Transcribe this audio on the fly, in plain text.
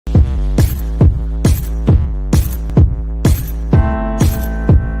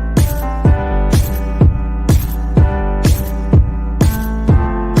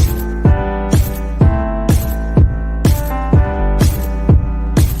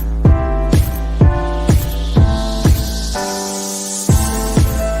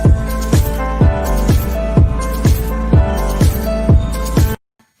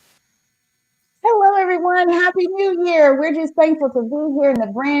thankful to be here in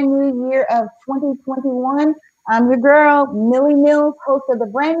the brand new year of 2021. I'm your girl, Millie Mills, host of the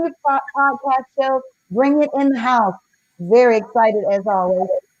brand new podcast show, Bring It in the House. Very excited as always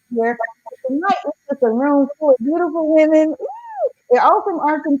here. Tonight, it's just a room full of beautiful women. They're all from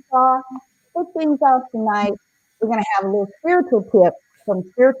Arkansas. Kick things off tonight. We're going to have a little spiritual tip from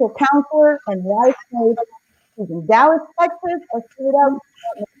spiritual counselor and life coach. She's in Dallas, Texas. Let's give it up,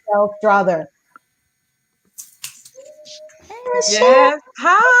 Michelle Strother. Yes.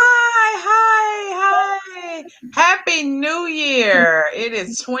 Hi. Happy New Year. It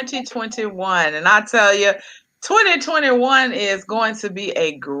is 2021. And I tell you, 2021 is going to be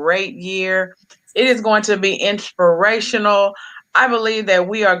a great year. It is going to be inspirational. I believe that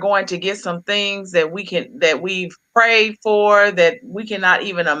we are going to get some things that we've prayed for that we cannot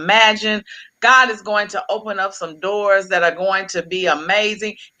even imagine. God is going to open up some doors that are going to be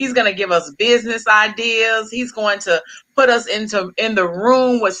amazing. He's going to give us business ideas. He's going to put us in the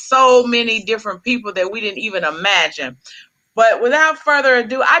room with so many different people that we didn't even imagine. But without further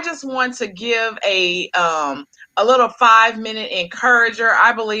ado, I just want to give a little 5-minute encourager.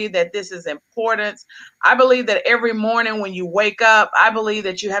 I believe that this is important. I believe that every morning when you wake up, I believe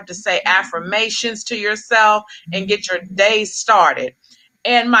that you have to say affirmations to yourself and get your day started.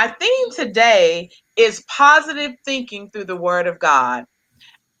 And my theme today is positive thinking through the Word of God.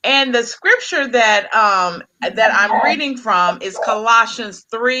 And the scripture that I'm reading from is Colossians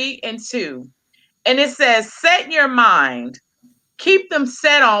 3:2. And it says, set your mind, keep them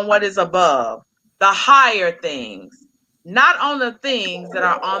set on what is above, the higher things, not on the things that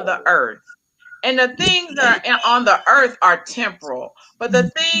are on the earth. And the things that are on the earth are temporal, but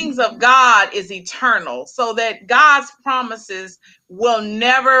the things of God is eternal, so that God's promises will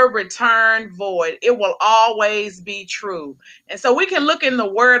never return void. It will always be true. And so we can look in the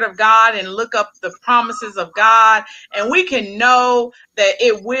Word of God and look up the promises of God, and we can know that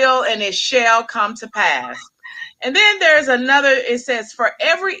it will and it shall come to pass. And then there's another, it says, for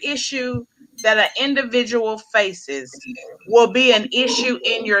every issue that an individual faces will be an issue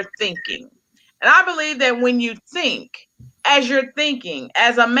in your thinking. And I believe that when you think, as you're thinking,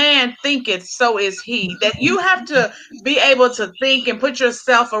 as a man thinketh, so is he. That you have to be able to think and put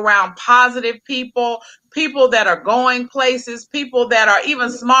yourself around positive people, people that are going places, people that are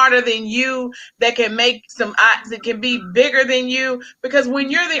even smarter than you, that can make that can be bigger than you. Because when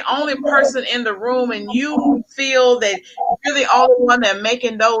you're the only person in the room and you feel that you're the only one that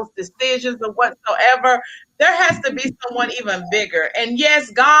making those decisions or whatsoever, there has to be someone even bigger. And yes,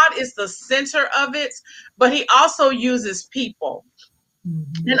 God is the center of it, but he also uses people.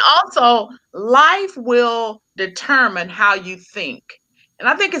 And also, life will determine how you think. And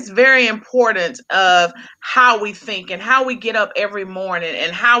I think it's very important of how we think and how we get up every morning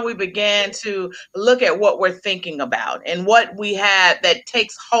and how we begin to look at what we're thinking about and what we have that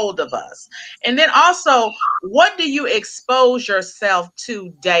takes hold of us. And then also, what do you expose yourself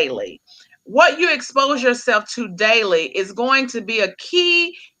to daily? What you expose yourself to daily is going to be a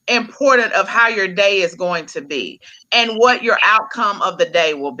key important of how your day is going to be and what your outcome of the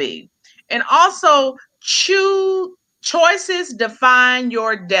day will be. And also, choices define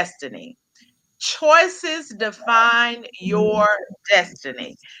your destiny. Choices define your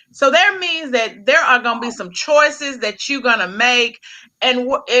destiny. So that means that there are going to be some choices that you're going to make, and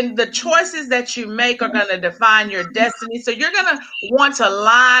the choices that you make are going to define your destiny. So you're going to want to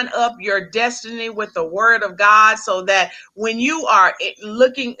line up your destiny with the Word of God, so that when you are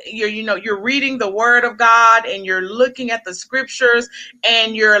looking, you're reading the Word of God and you're looking at the scriptures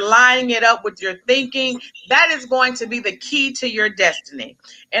and you're lining it up with your thinking, that is going to be the key to your destiny.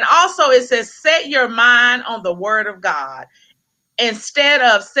 And also it says, set your mind on the Word of God instead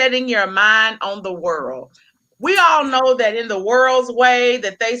of setting your mind on the world. We all know that in the world's way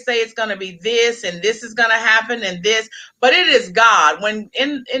that they say it's going to be this and this is going to happen and this, but it is God. When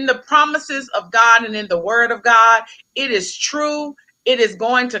in the promises of God and in the Word of God, it is true. It is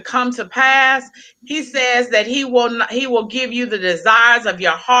going to come to pass. He says that he will give you the desires of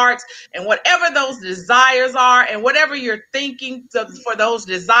your hearts, and whatever those desires are and whatever you're thinking for those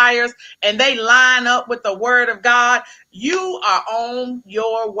desires, and they line up with the Word of God, you are on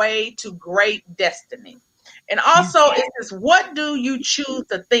your way to great destiny. And also it says, what do you choose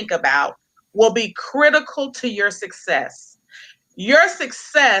to think about will be critical to your success. Your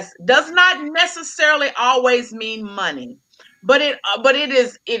success does not necessarily always mean money. But it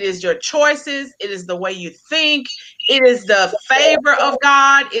is your choices, it is the way you think, it is the favor of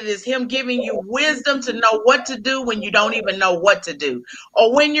God, it is him giving you wisdom to know what to do when you don't even know what to do,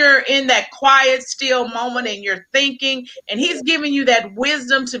 or when you're in that quiet still moment and you're thinking, and he's giving you that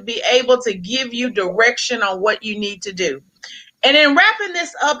wisdom to be able to give you direction on what you need to do. And in wrapping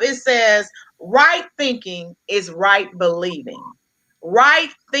this up, it says, right thinking is right believing. Right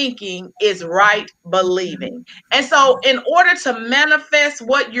thinking is right believing. And so, in order to manifest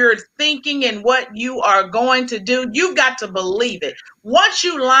what you're thinking and what you are going to do, you've got to believe it. Once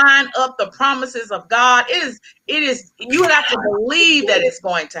you line up the promises of God, you have to believe that it's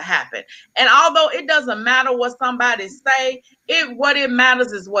going to happen. And although it doesn't matter what somebody say, what it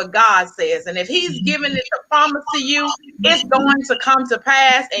matters is what God says. And if He's given it a promise to you, it's going to come to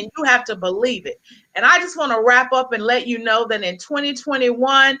pass, and you have to believe it. And I just want to wrap up and let you know that in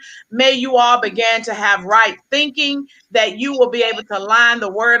 2021, may you all begin to have right thinking, that you will be able to line the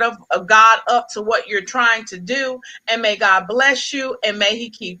word of God up to what you're trying to do. And may God bless you, and may He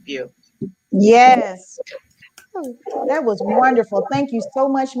keep you. Yes. That was wonderful. Thank you so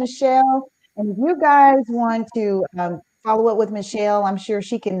much, Michelle. And if you guys want to follow up with Michelle, I'm sure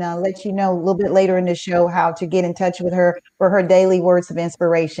she can let you know a little bit later in the show how to get in touch with her for her daily words of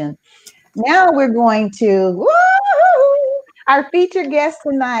inspiration. Now we're going to our featured guest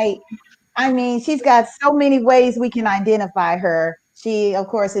tonight. I mean, she's got so many ways we can identify her. She, of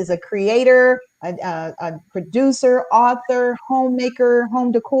course, is a creator, a producer, author, homemaker,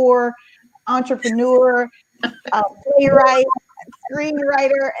 home decor, entrepreneur, playwright,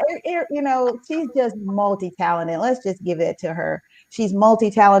 screenwriter. You know, she's just multi-talented. Let's just give it to her. She's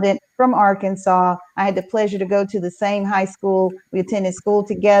multi-talented from Arkansas. I had the pleasure to go to the same high school. We attended school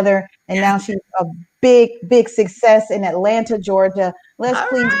together, and now she's a big success in Atlanta, Georgia. Let's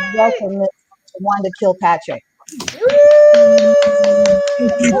please welcome Ms. Wanda Kilpatrick.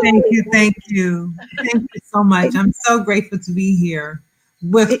 Thank you so much. I'm so grateful to be here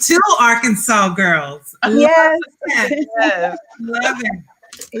with two Arkansas girls. Yes. Love it.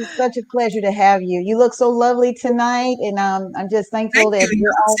 It's such a pleasure to have you. You look so lovely tonight, and I'm just thankful that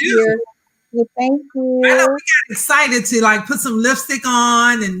you're all here. Well, thank you. I know we got excited to like put some lipstick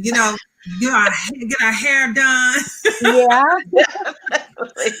on and get our hair done. Yeah,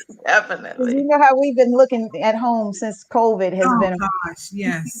 definitely. You know how we've been looking at home since COVID has been. Oh gosh,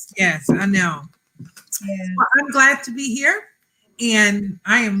 yes, I know. Yeah. Well, I'm glad to be here, and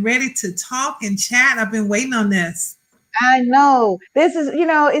I am ready to talk and chat. I've been waiting on this. I know this is,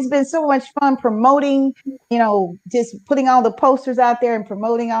 it's been so much fun promoting, just putting all the posters out there and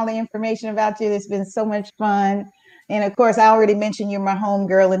promoting all the information about you. It's been so much fun. And of course, I already mentioned you're my home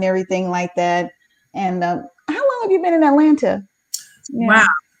girl and everything like that. And how long have you been in Atlanta? Yeah. Wow.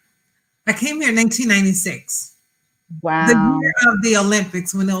 I came here in 1996. Wow. The year of the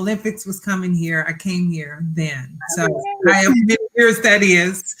Olympics, when the Olympics was coming here, I came here then. So I have many years that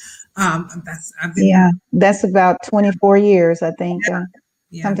is. That's about 24 years, I think.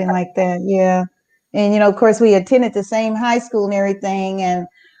 Something like that. Yeah. And, of course, we attended the same high school and everything. And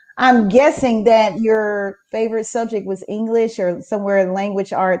I'm guessing that your favorite subject was English or somewhere in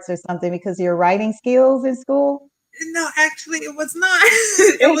language arts or something because of your writing skills in school. No, actually, it was not.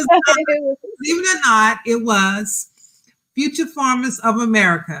 It was not. Believe it or not, it was Future Farmers of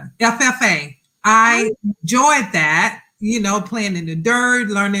America, FFA. I enjoyed that. Playing in the dirt,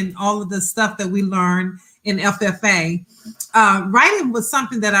 learning all of the stuff that we learned in FFA. Writing was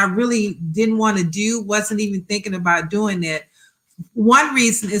something that I really didn't want to do, wasn't even thinking about doing it. One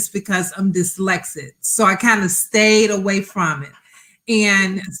reason is because I'm dyslexic. So I kind of stayed away from it.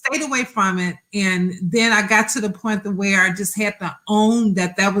 And then I got to the point where I just had to own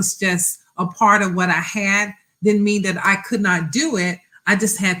that was just a part of what I had. Didn't mean that I could not do it. I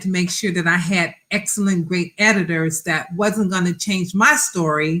just had to make sure that I had excellent, great editors that wasn't going to change my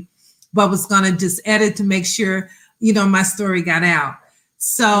story, but was going to just edit to make sure, my story got out.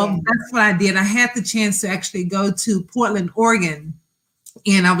 So that's what I did. I had the chance to actually go to Portland, Oregon,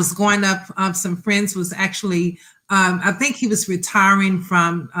 and I was going up. Some friends was actually, I think he was retiring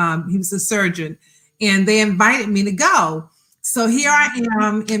from, he was a surgeon, and they invited me to go. So here I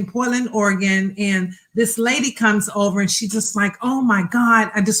am in Portland, Oregon, and this lady comes over and she's just like, oh my God,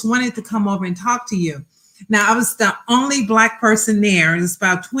 I just wanted to come over and talk to you. Now, I was the only Black person there. There's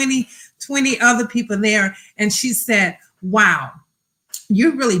about 20 other people there. And she said, wow,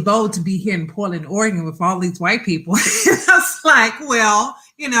 you're really bold to be here in Portland, Oregon with all these white people. I was like, well,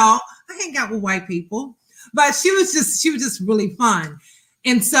 I hang out with white people. But she was just really fun.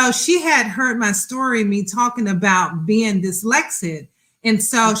 And so she had heard my story, me talking about being dyslexic. And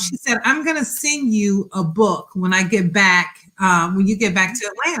so she said, I'm going to send you a book when I get back, when you get back to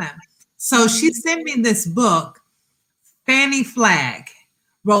Atlanta. So she sent me this book. Fannie Flagg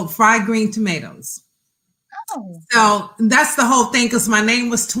wrote Fried Green Tomatoes. Oh. So that's the whole thing, because my name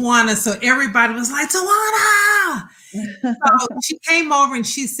was Tawana. So everybody was like, Tawana. So she came over and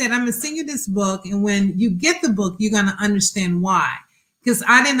she said, I'm going to send you this book. And when you get the book, you're going to understand why. Because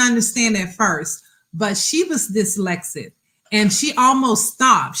I didn't understand at first, but she was dyslexic and she almost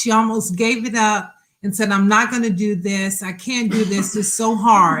stopped. She almost gave it up and said, I'm not going to do this. I can't do this. It's so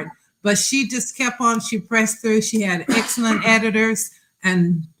hard. But she just kept on. She pressed through. She had excellent editors,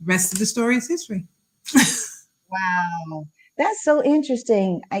 and the rest of the story is history. Wow. That's so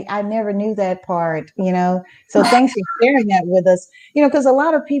interesting. I never knew that part, you know. So thanks for sharing that with us. You know, because a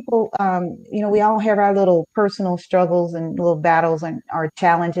lot of people, you know, we all have our little personal struggles and little battles and our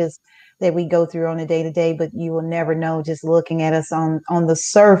challenges that we go through on a day to day, but you will never know just looking at us on the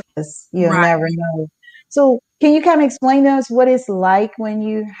surface. You'll Right. never know. So can you kind of explain to us what it's like when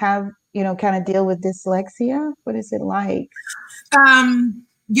you have, you know, kind of deal with dyslexia? What is it like?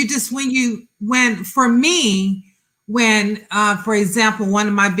 You just when for me, when for example, one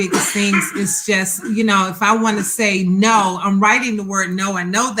of my biggest things is just, you know, if I want to say no, I'm writing the word no. I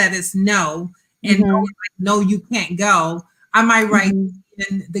know that it's no, and Mhm. no, you can't go. I might write Mhm.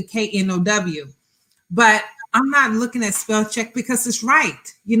 in the KNOW, but I'm not looking at spell check because it's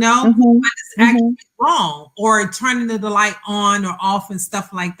right, you know, Mhm. but it's Mhm. actually wrong, or turning the light on or off and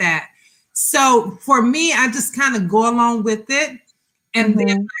stuff like that. So for me, I just kind of go along with it. And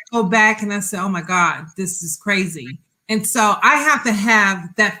then Mhm. I go back and I say, oh my God, this is crazy. And so I have to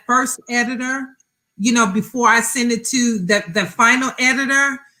have that first editor, you know, before I send it to the final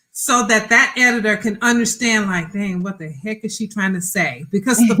editor, so that that editor can understand, like, dang, what the heck is she trying to say?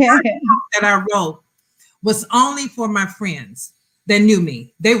 Because the first book that I wrote was only for my friends that knew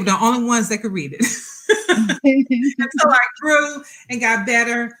me. They were the only ones that could read it. And so I grew and got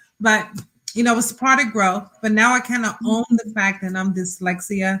better. But you know, it's part of growth. But now I kind of own the fact that I'm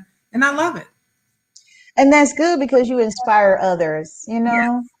dyslexia, and I love it. And that's good because you inspire others, you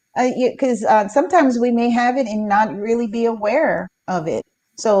Yeah, know, because sometimes we may have it and not really be aware of it.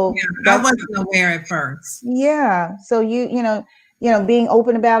 So yeah. I that's, wasn't aware at first. yeah. So you know, being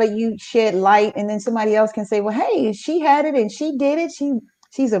open about it, you shed light, and then somebody else can say, well, hey, she had it and she did it.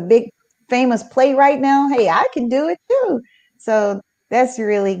 She's a big famous playwright now. Hey, I can do it too. So that's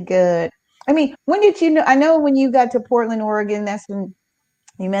really good. I mean, when did you know? I know when you got to Portland, Oregon, that's when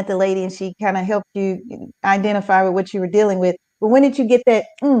you met the lady and she kind of helped you identify with what you were dealing with. But when did you get that,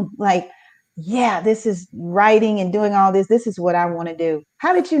 like, yeah, this is writing and doing all this. This is what I want to do.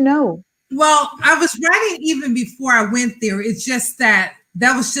 How did you know? Well, I was writing even before I went there. It's just that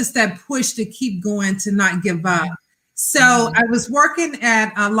was just that push to keep going, to not give up. So I was working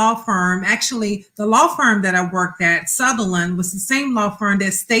at a law firm. Actually, the law firm that I worked at, Sutherland, was the same law firm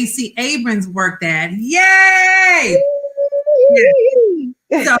that Stacey Abrams worked at. Yay!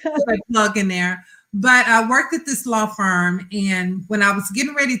 So I plug in there. But I worked at this law firm, and when I was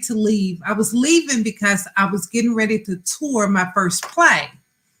getting ready to leave, I was leaving because I was getting ready to tour my first play.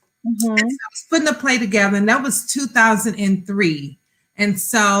 And so Mhm. I was putting a play together, and that was 2003. And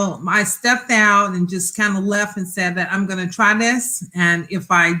so I stepped out and just kind of left and said that I'm going to try this, and if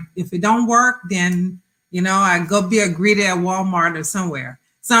it don't work, then I go be a greeter at Walmart or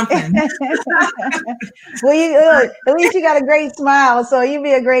something. Well, you look, at least you got a great smile, so you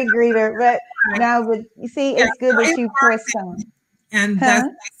be a great greeter. But now, but you see, Yeah, it's good so that it you pressed worked, on, and huh?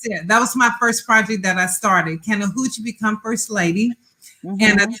 that's it. That was my first project that I started. Can a hoochie become first lady?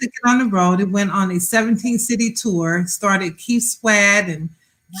 And I Hmm. took it on the road. It went on a 17 city tour. Started Keith Sweat and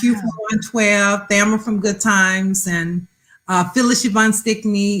Q from Wow. 112, Thammer from Good Times, and Phyllis Yvonne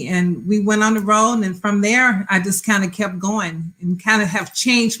Stickney. And we went on the road. And from there, I just kind of kept going and kind of have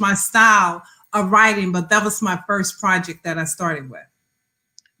changed my style of writing. But that was my first project that I started with.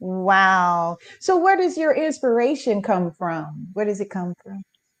 Wow. So where does your inspiration come from? Where does it come from?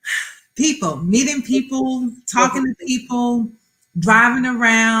 People, meeting people, talking to people, driving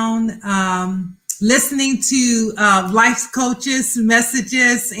around, listening to life coaches'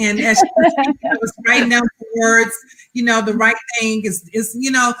 messages, and as she was speaking, I was writing down the words. The right thing is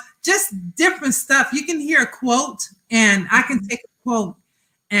just different stuff. You can hear a quote, and I can take a quote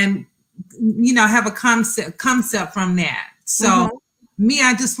and have a concept from that. So Hmm. me,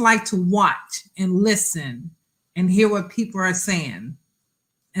 I just like to watch and listen and hear what people are saying,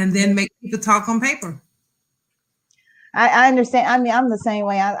 and then make people talk on paper. I understand. I mean, I'm the same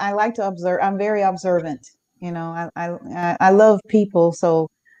way. I like to observe. I'm very observant. You know, I love people. So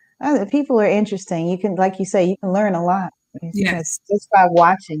people are interesting. You can, like you say, you can learn a lot Yes. just by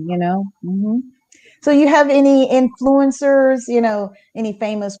watching. You know. So you have any influencers? You know, any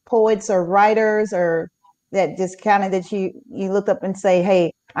famous poets or writers or that just kind of that you look up and say,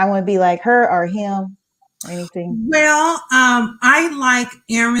 hey, I want to be like her or him. Anything? Well, I like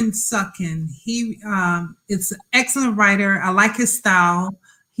Aaron Sucken. He is an excellent writer. I like his style.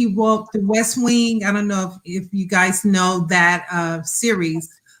 He wrote The West Wing. I don't know if you guys know that series,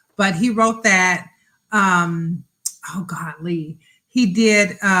 but he wrote that. Oh golly, he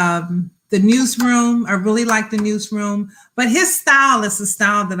did The Newsroom. I really like The Newsroom, but his style is a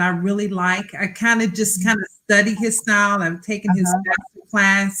style that I really like. I kind of study his style. I've taken his master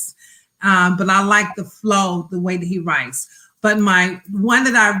class. But I like the flow, the way that he writes. But my one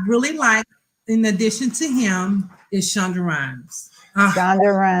that I really like, in addition to him, is Shonda Rhimes.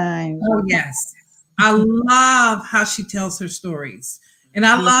 Shonda Rhimes. Oh, yes. I love how she tells her stories. And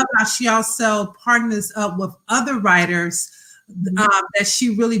I love how she also partners up with other writers that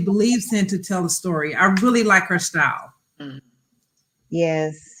she really believes in to tell the story. I really like her style.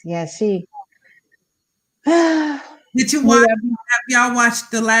 Yes, she. Did you watch? Have y'all watched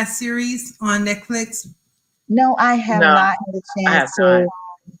the last series on Netflix? No, I have not had a chance to.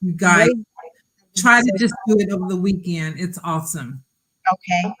 You guys, try to just do it over the weekend. It's awesome.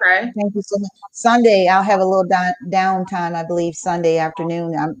 Okay. Thank you so much. Sunday, I'll have a little downtime. I believe Sunday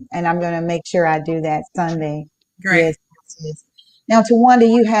afternoon, and I'm going to make sure I do that Sunday. Great. Yes. Now, Tawanda,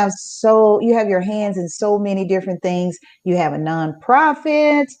 you have your hands in so many different things. You have a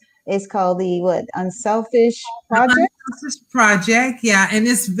nonprofit. It's called the Unselfish Project? Unselfish Project, yeah. And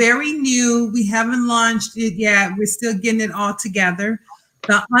it's very new. We haven't launched it yet. We're still getting it all together.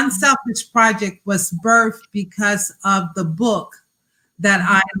 The Unselfish Project was birthed because of the book that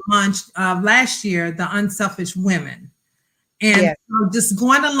I launched last year, The Unselfish Women. And so just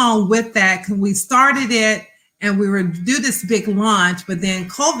going along with that, we started it and we were to do this big launch, but then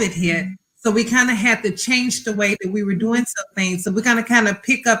COVID hit. So we kind of had to change the way that we were doing some things. So we're going to kind of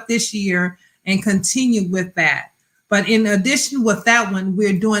pick up this year and continue with that. But in addition with that one,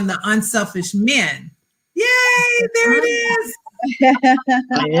 we're doing the Unselfish Men. Yay, there it is.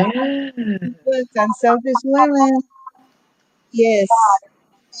 Unselfish Women. Yes.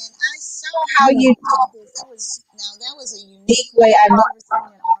 And I saw how you did this. That was a unique way. I've never seen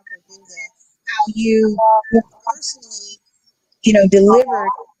an author do that. How you personally, delivered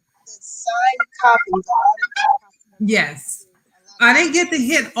signed copies. Yes. I didn't get to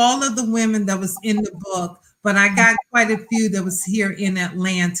hit all of the women that was in the book, but I got quite a few that was here in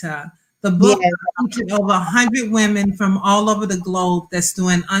Atlanta. The book featured over 100 women from all over the globe that's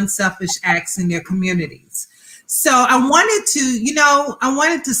doing unselfish acts in their communities. So I wanted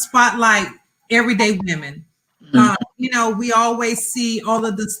to spotlight everyday women. We always see all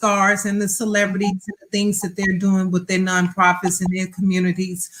of the stars and the celebrities and the things that they're doing with their nonprofits and their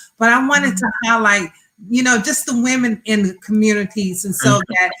communities. But I wanted to highlight, just the women in the communities, and so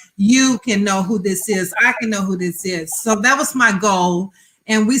that you can know who this is. I can know who this is. So that was my goal.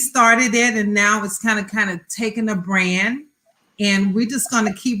 And we started it, and now it's kind of taking a brand, and we're just going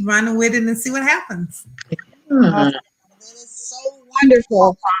to keep running with it and see what happens. That is so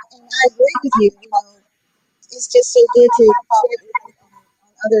wonderful. And I agree with you. It's just so good to share with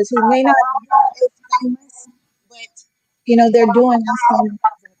others who may not be as famous, but they're doing awesome in the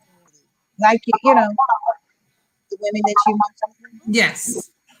community. Like the women that you mentioned.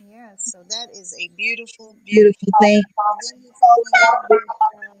 Yes. Yeah, so that is a beautiful, beautiful thing. And then you follow up with,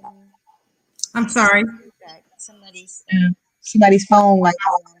 I'm sorry. Somebody's phone like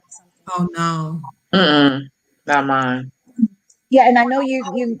oh no. Not mine. Yeah, and I know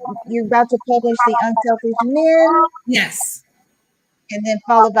you're about to publish the Unselfish Men. Yes. And then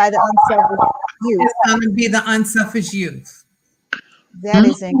followed by the Unselfish Youth. It's going to be the Unselfish Youth. That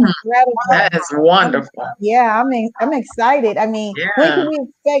is incredible. That is wonderful. Yeah, I'm excited. I mean, when can we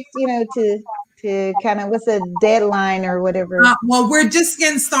expect, to kind of, what's a deadline or whatever? Well, we're just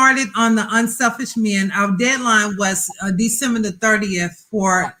getting started on the Unselfish Men. Our deadline was December the 30th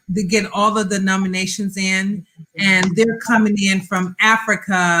to get all of the nominations in, and they're coming in from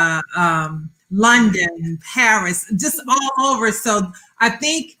Africa, London, Paris, just all over. So I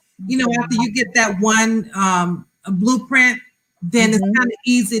think, after you get that one blueprint, then it's kind of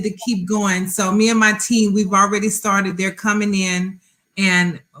easy to keep going. So me and my team, we've already started. They're coming in,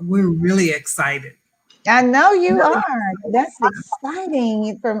 and we're really excited. I know you are. That's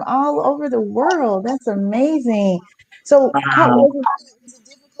exciting, from all over the world. That's amazing. So how was it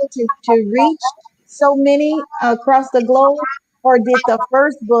difficult to reach so many across the globe? Or did the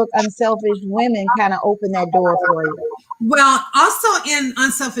first book, Unselfish Women, kind of open that door for you? Well, also in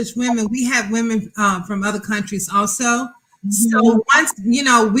Unselfish Women, we have women from other countries also. So once, we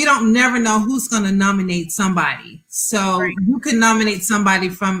don't never know who's going to nominate somebody. So you can nominate somebody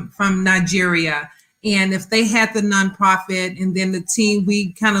from Nigeria, And if they had the nonprofit and then the team,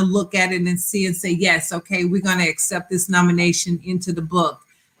 we kind of look at it and see and say, yes, okay, we're going to accept this nomination into the book.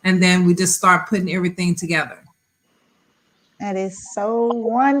 And then we just start putting everything together. That is so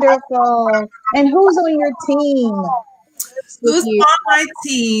wonderful. And who's on your team? Who's on my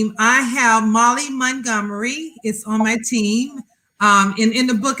team? I have Molly Montgomery. It's on my team. And in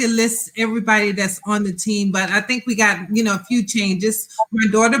the book, it lists everybody that's on the team, but I think we got, a few changes. My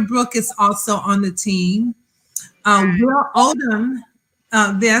daughter Brooke is also on the team. Will Odom,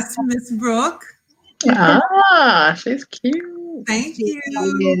 that's Miss Brooke. Ah, she's cute. Thank you.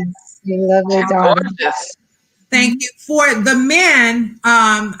 You love your daughter. Thank you. For the men,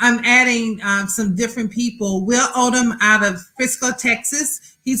 I'm adding some different people. Will Odom out of Frisco,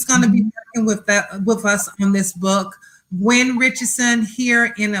 Texas. He's going to be working with us on this book. Gwen Richardson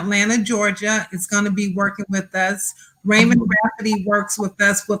here in Atlanta, Georgia is going to be working with us. Raymond Rafferty works with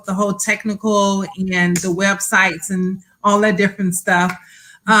us with the whole technical and the websites and all that different stuff.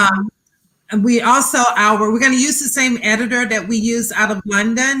 And we're going to use the same editor that we use out of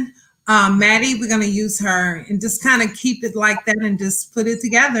London. Maddie, we're going to use her and just kind of keep it like that and just put it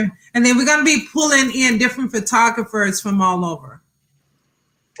together. And then we're going to be pulling in different photographers from all over.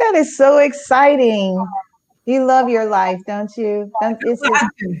 That is so exciting. You love your life, don't you?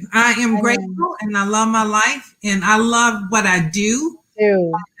 I am grateful and I love my life and I love what I do.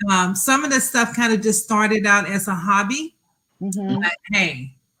 Some of the stuff kind of just started out as a hobby. But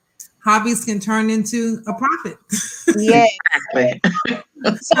hey, hobbies can turn into a profit. Yeah.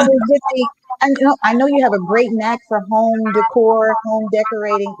 So I know you have a great knack for home decor, home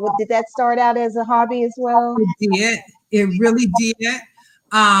decorating. Did that start out as a hobby as well? It did. It really did.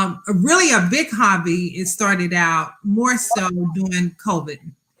 Really a big hobby. It started out more so during COVID.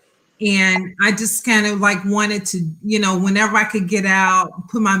 And I just kind of wanted to, whenever I could get out,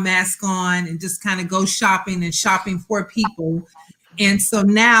 put my mask on and just kind of go shopping for people. And so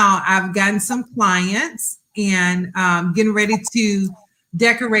now I've gotten some clients and getting ready to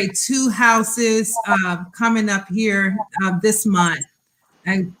decorate 2 houses coming up here this month.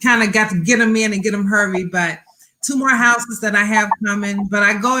 I kind of got to get them in and get them hurried, but 2 more houses that I have coming, but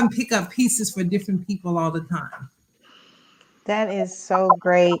I go and pick up pieces for different people all the time. That is so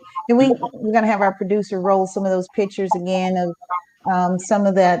great. And we're going to have our producer roll some of those pictures again of some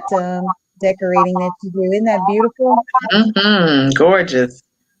of that decorating that you do. Isn't that beautiful? Gorgeous.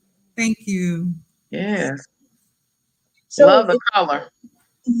 Thank you. Yes. So love the color.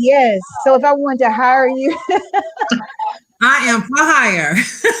 Yes. So if I wanted to hire you. I am for hire.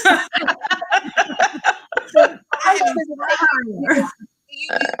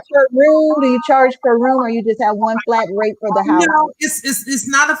 Do you charge per room or you just have one flat rate for the house? No, it's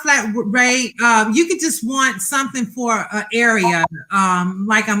not a flat rate. You could just want something for an area.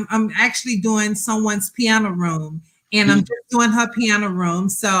 Like I'm actually doing someone's piano room and I'm just doing her piano room.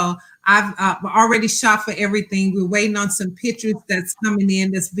 So I've already shot for everything. We're waiting on some pictures that's coming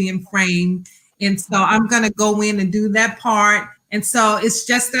in that's being framed. And so I'm going to go in and do that part. And so it's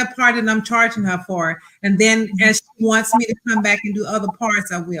just that part that I'm charging her for. And then as she wants me to come back and do other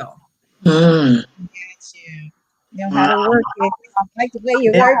parts, I will. You know how to work it. I like the way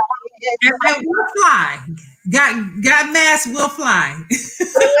you work it. And we'll fly. Got mask, we'll fly.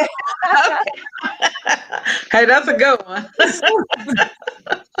 Hey, that's a good one.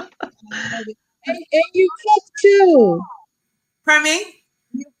 and you cook too. Pardon me?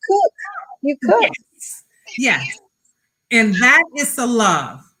 You cook. Yes. And that is a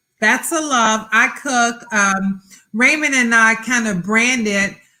love. That's a love. I cook. Raymond and I kind of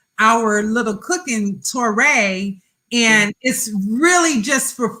branded our little cooking soiree, and it's really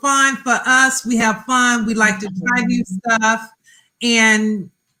just for fun for us. We have fun. We like to try new stuff, and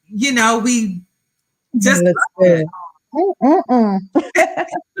we just.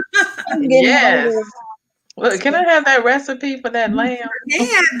 Yes. Well, can I have that recipe for that lamb?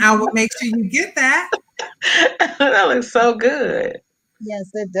 Yeah, I will make sure you get that. That looks so good. Yes,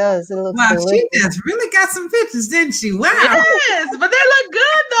 it does. It looks delicious. She just really got some pictures, didn't she? Wow. Yes, but they look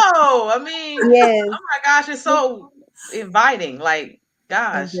good though. I mean, yes. Oh my gosh, it's so inviting. Like,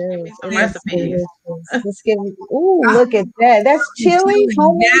 gosh, give me some recipes. Let's give me. Ooh, look at that. That's chili.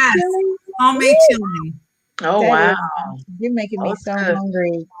 Homemade chili. Homemade chili. Oh, wow. You're making me so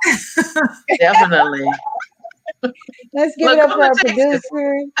hungry. Definitely. Let's give it up for our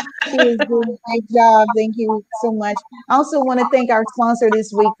producer. She is doing a great job. Thank you so much. I also want to thank our sponsor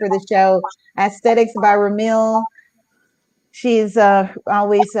this week for the show, Aesthetics by Ramil. She's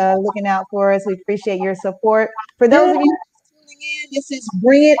always looking out for us. We appreciate your support. For those of you tuning in, this is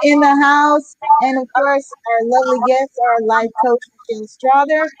Bring It in the House. And of course, our lovely guest, our life coach, Michelle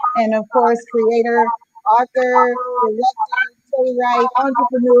Strother, and of course, creator, author, director, playwright,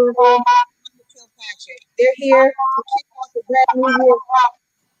 entrepreneur, Wanda Kilpatrick. They're here to kick off the brand new year.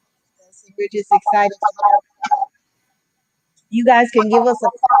 And we're just excited to have you guys can give us a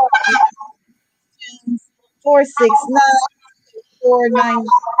call. 469-499.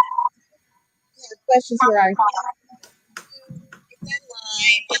 Questions for our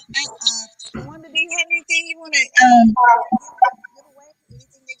Wanda, do you have anything you want to give away?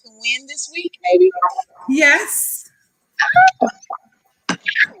 Anything they can win this week, maybe? Yes.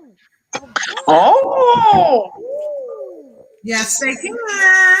 Oh. Yes, they can.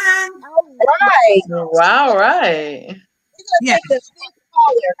 Right. Wow, right. We're going to take the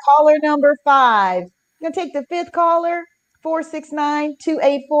fifth caller number 5. We're going to take the fifth caller,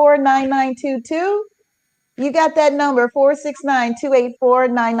 469-284-9922. You got that number,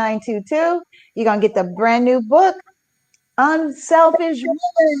 469-284-9922. You're going to get the brand new book, Unselfish Women.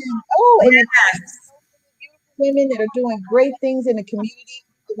 Oh, and it's beautiful women that are doing great things in the community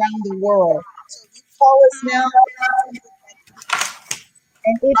around the world. So you call us now.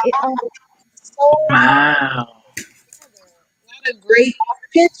 And so Wow. a lot of great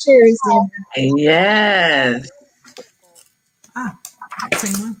pictures. Yes.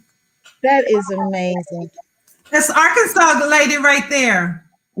 Same one. That is amazing. That's Arkansas lady right there.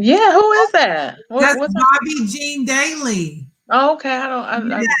 Yeah, who is that? That's What's Bobby Jean Daly. Oh, okay. I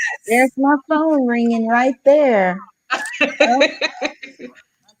Yes. There's my phone ringing right there.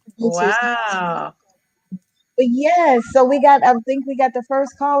 Wow. But yes, so I think we got the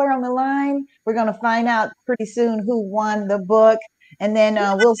first caller on the line. We're going to find out pretty soon who won the book. And then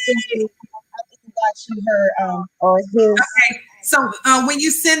we'll send you her or his. Okay. So when you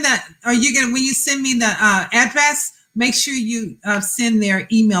send that, when you send me the address, make sure you send their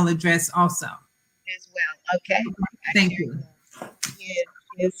email address also. As well. Okay. Thank you.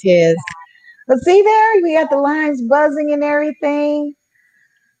 Yes. But see there, we got the lines buzzing and everything.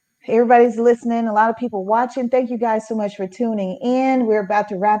 Everybody's listening. A lot of people watching. Thank you guys so much for tuning in. We're about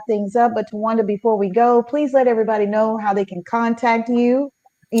to wrap things up. But Tawanda, before we go, please let everybody know how they can contact you.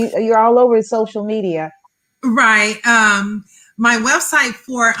 You're all over social media. Right. My website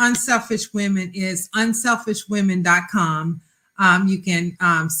for Unselfish Women is unselfishwomen.com. You can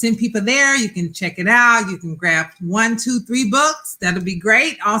send people there. You can check it out. You can grab 1, 2, 3 books. That'll be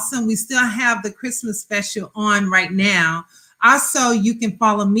great. Awesome. We still have the Christmas special on right now. Also, you can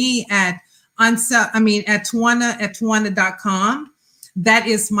follow me at Tawanda@tawanda.com. That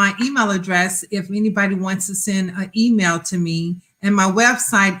is my email address if anybody wants to send an email to me. And my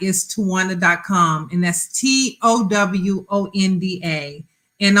website is tawanda.com, and that's TOWONDA.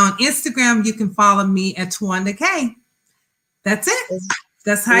 And on Instagram, you can follow me at Tawanda K. That's it.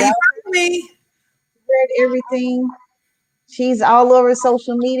 That's how you find me. Read everything. She's all over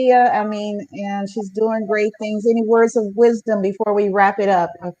social media. I mean, and she's doing great things. Any words of wisdom before we wrap it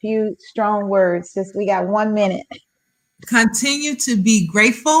up? A few strong words. Just we got 1 minute. Continue to be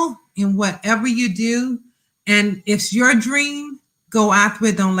grateful in whatever you do. And if it's your dream, go after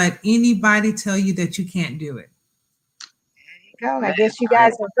it. Don't let anybody tell you that you can't do it. There you go. I guess you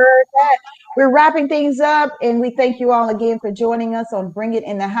guys have heard that. We're wrapping things up, and we thank you all again for joining us on Bring It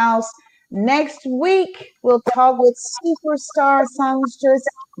in the House. Next week, we'll talk with superstar songstress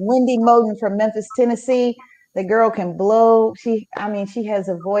Wendy Moten from Memphis, Tennessee. The girl can blow. She has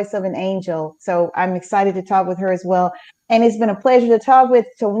a voice of an angel. So I'm excited to talk with her as well. And it's been a pleasure to talk with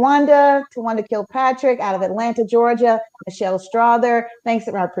Tawanda Kilpatrick out of Atlanta, Georgia, Michelle Strother. Thanks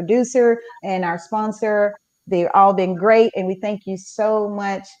to our producer and our sponsor. They've all been great. And we thank you so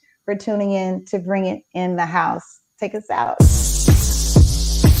much for tuning in to Bring It in the House. Take us out.